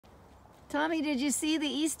Tommy, did you see the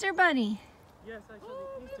Easter Bunny? Yes, I saw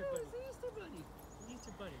the Easter Bunny. The Easter Bunny. The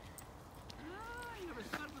Easter Bunny. Ah, I never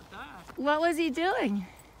thought about that. What was he doing?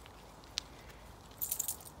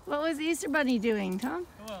 What was the Easter Bunny doing, Tom?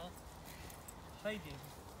 Well, hiding.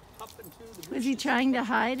 Up into the bushes. Was he trying to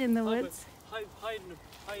hide in the woods? Hide in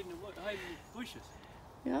the bushes.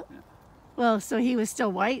 Yep. Yeah. Well, so he was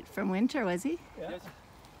still white from winter, was he? Yeah. Yes.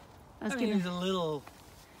 I mean, he's a little,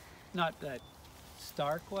 not that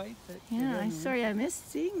stark white. Yeah, I'm sorry I missed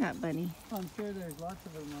seeing that bunny. Well, I'm sure there's lots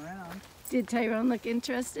of them around. Did Tyrone look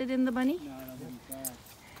interested in the bunny? No, I don't think so.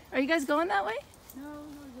 Are you guys going that way? No,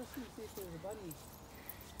 just to see if there's a bunny.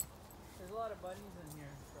 There's a lot of bunnies in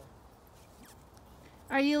here. So.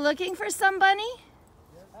 Are you looking for some bunny?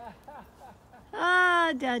 Yes.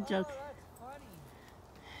 Ah, dad joke. Oh,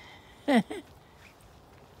 that's funny.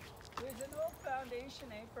 There's an old foundation,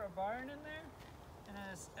 for a barn in there.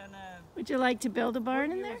 And would you like to build a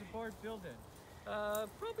barn in there? What year was the barn built in?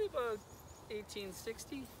 Probably about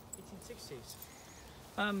 1860,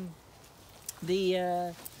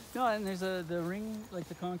 1860s. No, and there's the ring, like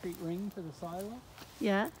the concrete ring for the silo.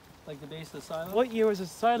 Yeah. Like the base of the silo. What year was the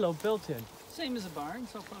silo built in? Same as a barn,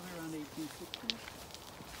 so probably around 1860.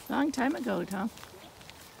 Long time ago, Tom.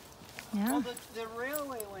 Yeah. Well, the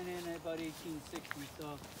railway went in at about 1860,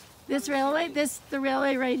 so. This railway, the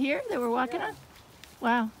railway right here that we're walking on?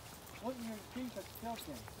 Wow. What year was Greenbelt built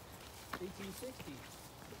in? 1860.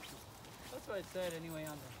 That's what it said anyway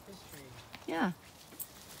on the history. Yeah.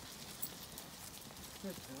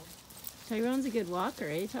 Good, Tyrone's a good walker,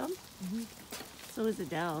 eh, Tom? Mm-hmm. So is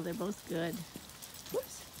Adel. They're both good.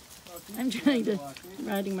 Whoops. I'm trying to,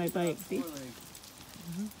 riding my bike, see?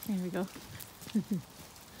 There we go.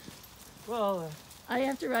 Well, I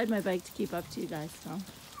have to ride my bike to keep up to you guys, Tom.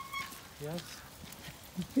 Yes.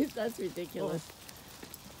 That's ridiculous. Well,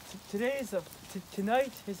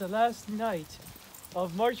 tonight is the last night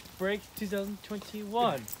of March break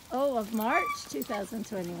 2021. Oh, of March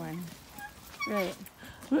 2021. Right.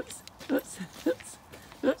 Whoops, oops, oops,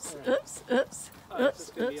 oops, oops, oops,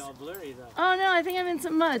 oops, Be all blurry, though. Oh no, I think I'm in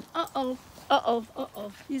some mud. Uh-oh, uh-oh,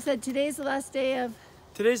 uh-oh. You said today's the last day of...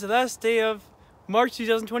 Today's the last day of March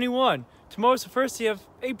 2021. Tomorrow's the first day of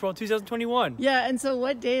April 2021. Yeah, and so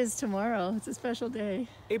what day is tomorrow? It's a special day.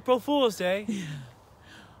 April Fool's Day.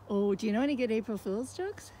 Oh, do you know any good April Fool's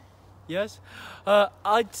jokes? Yes.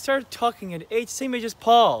 I started talking at same age as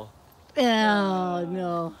Paul. Oh,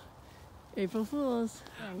 no. April Fool's.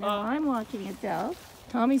 And now I'm walking Adele.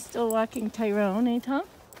 Tommy's still walking Tyrone, eh, Tom?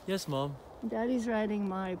 Yes, Mom. Daddy's riding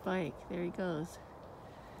my bike. There he goes.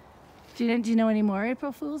 Do you know any more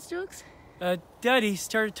April Fool's jokes? Daddy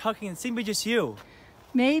started talking at the same age as you.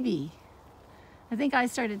 Maybe. I think I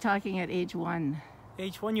started talking at age 1.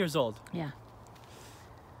 Age 1 years old. Yeah.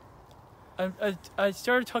 I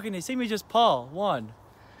started talking at the same age as Paul. 1.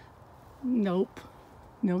 Nope.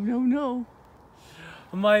 No, no, no.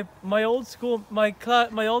 My old school, my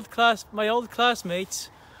old classmates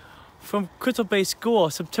from Crystal Bay School,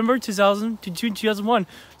 September 2000 to June 2001,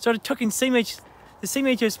 started talking the same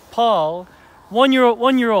age as Paul. 1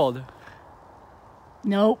 year old.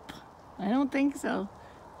 Nope. I don't think so.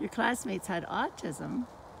 Your classmates had autism.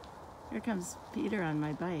 Here comes Peter on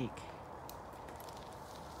my bike.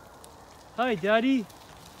 Hi, Daddy.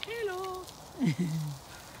 Hello.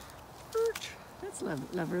 That's lovely.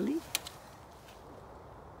 It's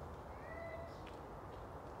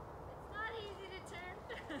not easy to turn.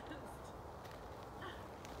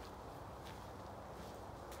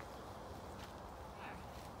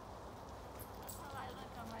 That's how I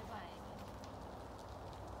look on my bike.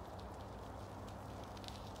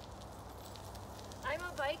 I'm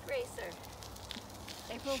a bike racer.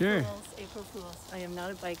 April Fools, April Fools. I am not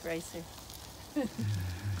a bike racer.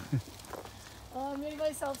 Oh, I made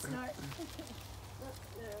myself snort.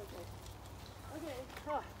 Okay.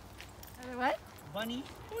 Oh. Another what? Bunny.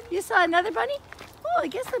 You saw another bunny? Oh, I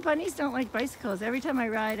guess the bunnies don't like bicycles. Every time I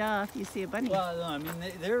ride off, you see a bunny. Well, no, I mean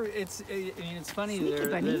it's funny.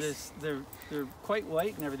 They're quite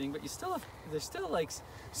white and everything, but they're still like, as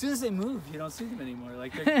soon as they move, you don't see them anymore.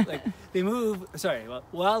 Like like they move. Sorry, well,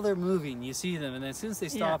 while they're moving, you see them, and then as soon as they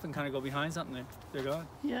stop and kind of go behind something, they're gone.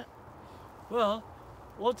 Yeah. Well,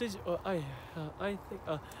 what did I think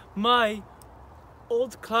my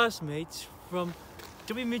old classmates from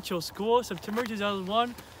W. Mitchell School, September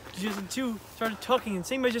 2001 to 2002, started talking in the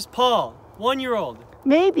same age as Paul, 1 year old.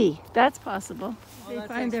 Maybe. That's possible. Well, They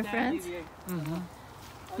find their friends.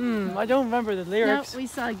 I don't remember the lyrics. No, we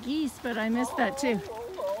saw geese, but I missed that too.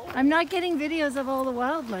 I'm not getting videos of all the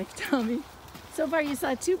wildlife, Tommy. So far you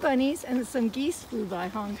saw 2 bunnies and some geese flew by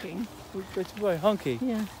honking. It's by honky.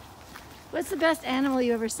 Yeah. What's the best animal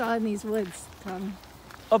you ever saw in these woods, Tommy?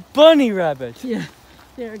 A bunny rabbit. Yeah,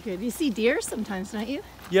 they're good. You see deer sometimes, don't you?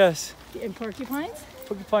 Yes. And porcupines?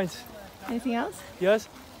 Porcupines. Anything else? Yes.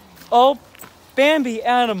 All Bambi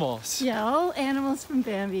animals. Yeah, all animals from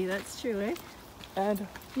Bambi. That's true, eh? And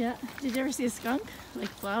Yeah. Did you ever see a skunk? Like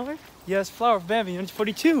Flower? yes, flower of Bambi,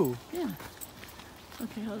 1942. Yeah.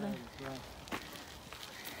 Okay, hold on.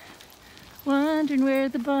 Wondering where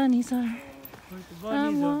the bunnies are. Where the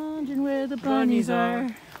bunnies I'm are. wondering where the bunnies are.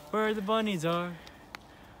 Where the bunnies are.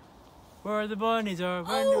 Where the bunnies are.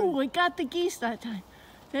 Oh, we got the geese that time.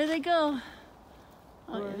 There they go.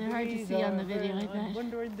 Oh, Where they're the hard to geese see on are, the video, I I bet.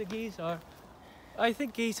 wonder where the geese are. I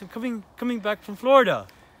think geese are coming back from Florida.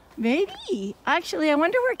 Maybe. Actually, I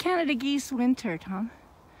wonder where Canada geese winter, Tom.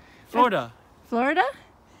 Florida. Florida?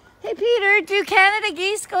 Hey, Peter, do Canada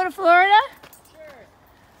geese go to Florida? Sure.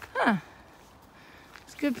 Huh.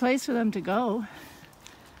 It's a good place for them to go.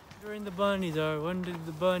 Where the bunnies are. Wonder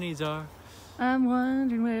the bunnies are. I'm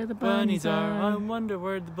wondering where the bunnies are. I wonder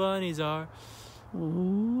where the bunnies are.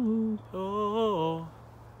 Ooh. Oh.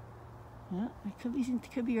 Yeah,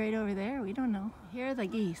 it could be right over there. We don't know. Here are the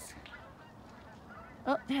geese.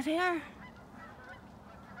 Oh, there they are.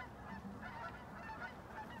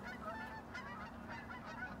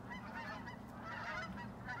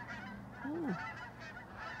 Ooh.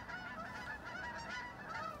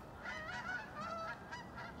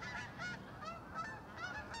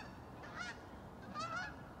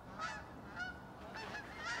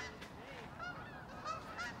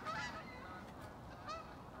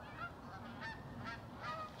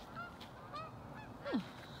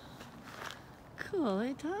 Cool,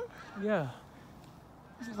 eh, Tom? Yeah.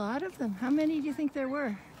 There's a lot of them. How many do you think there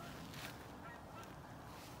were?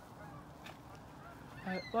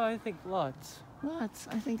 Well, I think lots. Lots.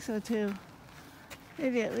 I think so too.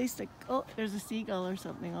 Maybe at least oh, there's a seagull or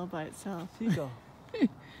something all by itself. Seagull.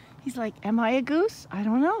 He's like, am I a goose? I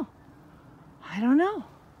don't know. I don't know.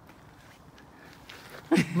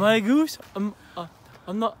 My goose? I'm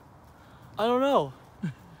not. I don't know.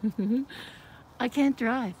 I can't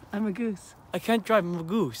drive. I'm a goose. I can't drive. I'm a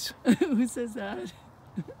goose. Who says that?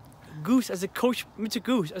 Goose as a coach. Mr.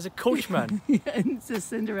 Goose as a coachman. Yeah, and it's a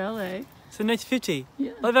Cinderella, eh? It's a 1950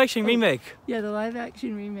 Yeah. live action remake. Yeah, the live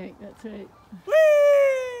action remake. That's right.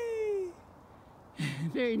 Whee!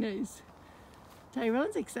 Very nice.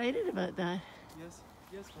 Tyrone's excited about that.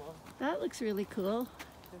 Yes, Mom. That looks really cool.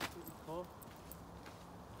 That's really cool.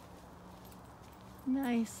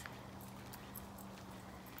 Nice.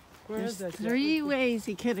 Where There's is that? three ways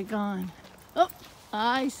he could have gone. Oh,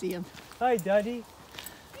 I see him. Hi, Daddy.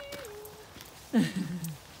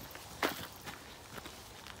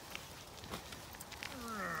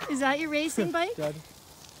 Is that your racing bike? Daddy.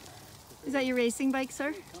 Is that your racing bike,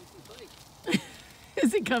 sir?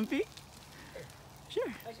 Is it comfy? Sure.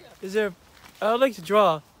 Is there? I would like to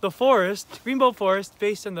draw the forest, Greenbelt Forest,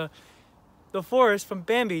 based on the forest from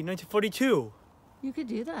Bambi, 1942. You could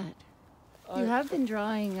do that. You have been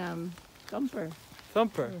drawing Thumper.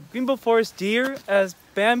 Thumper. Greenbelt Forest deer as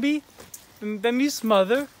Bambi, and Bambi's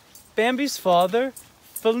mother, Bambi's father,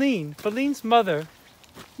 Feline's mother,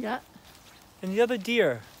 Yeah, and the other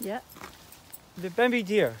deer, yeah, the Bambi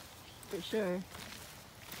deer. for sure.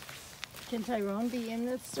 Can Tyrone be in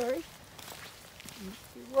this story?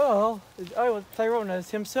 Well, I was Tyrone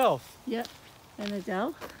as himself. Yeah. And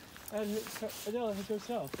Adele? And Adele as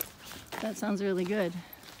herself. That sounds really good.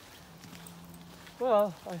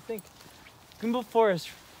 Well, I think Greenbelt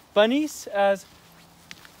Forest bunnies as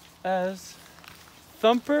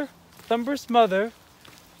Thumper's mother,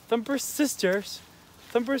 Thumper's sisters,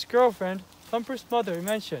 Thumper's girlfriend, Thumper's mother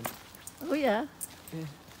mentioned. Oh, yeah. Yeah.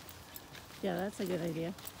 Yeah, that's a good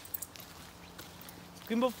idea.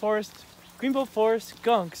 Greenbelt Forest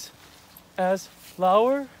skunks as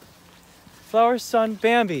Flower's son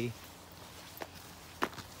Bambi.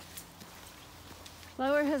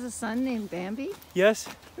 Flower has a son named Bambi? Yes,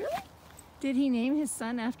 Really? Did he name his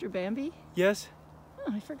son after Bambi? yes,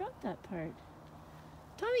 Oh, I forgot that part.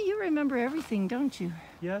 Tommy, you remember everything, don't you?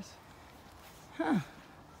 yes,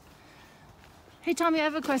 Hey, Tommy, I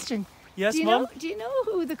have a question. yes, Do Mom. you know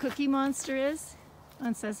who the Cookie Monster is?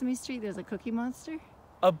 On Sesame Street, there's a Cookie Monster.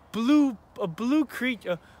 A blue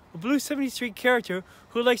 70th Street character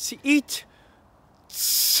who likes to eat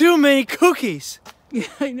so many cookies. Yeah,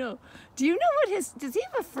 I know. Do you know does he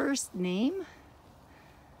have a first name?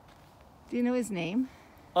 Do you know his name?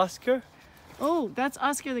 Oscar? Oh, that's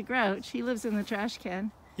Oscar the Grouch. He lives in the trash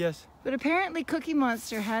can. Yes. But apparently Cookie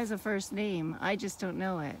Monster has a first name. I just don't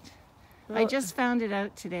know it. I Well, just found it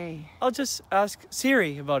out today. I'll just ask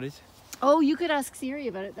Siri about it. Oh, you could ask Siri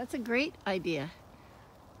about it. That's a great idea.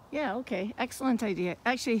 Yeah, okay. Excellent idea.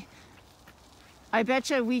 Actually, I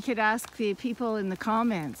betcha we could ask the people in the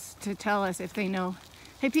comments to tell us if they know.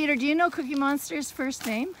 Hey, Peter, do you know Cookie Monster's first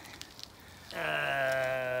name?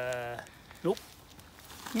 Nope.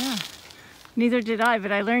 Yeah. Neither did I,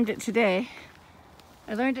 but I learned it today.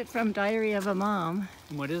 I learned it from Diary of a Mom.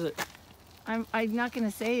 And what is it? I'm not going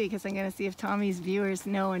to say because I'm going to see if Tommy's viewers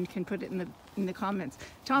know and can put it in the comments.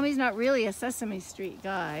 Tommy's not really a Sesame Street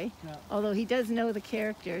guy, no. Although he does know the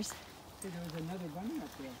characters. There was another bunny up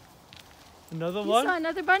there. Another one? You saw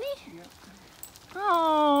another bunny? Yeah.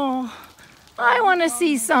 Oh, I want to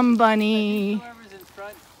see some bunny. Whoever's in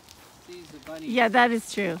front sees the bunny. Yeah, that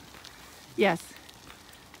is true. Yes.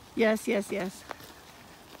 Yes, yes, yes.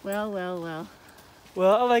 Well, well, well.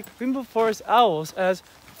 Well, I like Greenbelt Forest owls as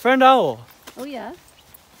friend owl. Oh, yeah?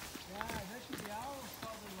 Yeah, actually the owls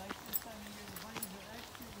probably like this time of year. The bunnies are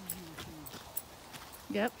extra easy to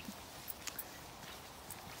see. Yep.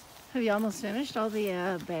 Have you almost finished all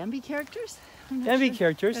the Bambi characters? Bambi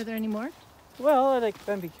characters? Are there any more? Well, I like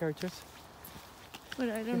Bambi characters. But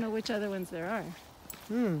I don't know which other ones there are.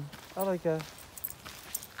 I like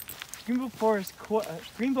Greenbelt Forest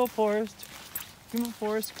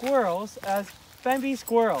squirrels as Bambi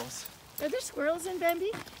squirrels. Are there squirrels in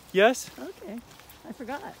Bambi? Yes. Okay. I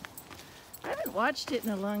forgot. I haven't watched it in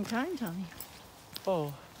a long time, Tommy.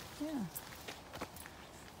 Oh. Yeah.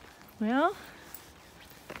 Well,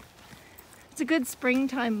 it's a good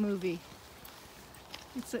springtime movie.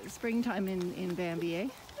 It's springtime in Bambi, eh?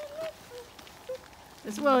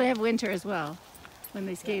 Well, they have winter as well when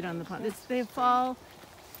they skate on the pond. They have fall,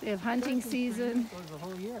 they have hunting season. The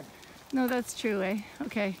whole year. No, that's true, eh?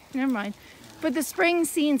 Okay, never mind. But the spring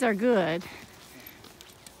scenes are good.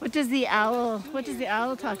 What does the owl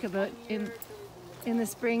talk about in the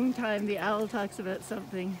springtime? The owl talks about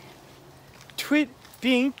something.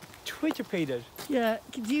 Being twitterpated. Yeah.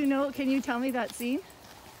 Do you know? Can you tell me that scene?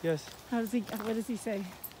 Yes. What does he say?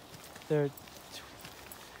 They're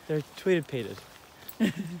twitterpated.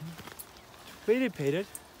 Twitterpated?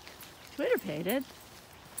 Twitterpated?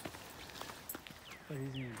 Oh,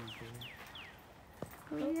 he's gonna be good.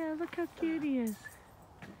 Oh yeah, look how cute he is.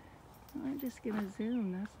 I'm just gonna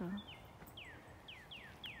zoom, that's all.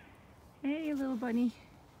 Hey, little bunny.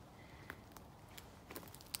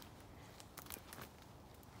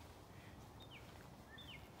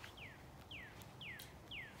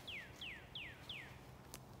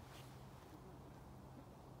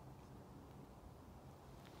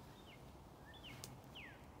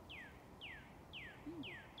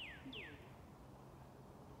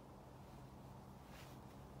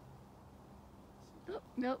 Oh,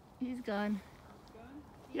 nope, he's gone.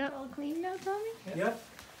 Yep, all clean now, Tommy? Yep.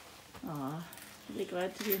 Aw, are they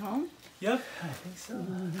glad to be home? Yep. I think so.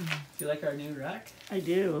 Do you like our new rack? I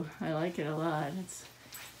do. I like it a lot.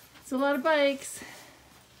 It's a lot of bikes.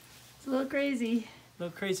 It's a little crazy. A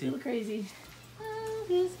little crazy. A little crazy. Oh,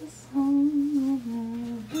 this is home.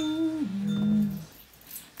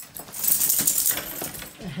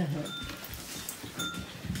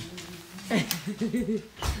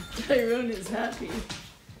 Tyrone is happy.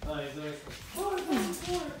 Oh, he's always...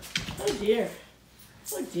 Oh dear.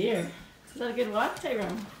 Oh dear. Is that a good walk,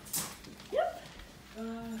 Tyrone? Yep.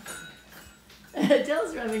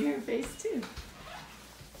 Adel's rubbing her face too.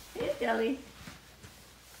 Hey, Adelie.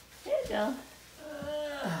 Hey, Adele.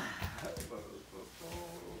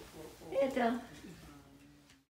 Hey, Adele.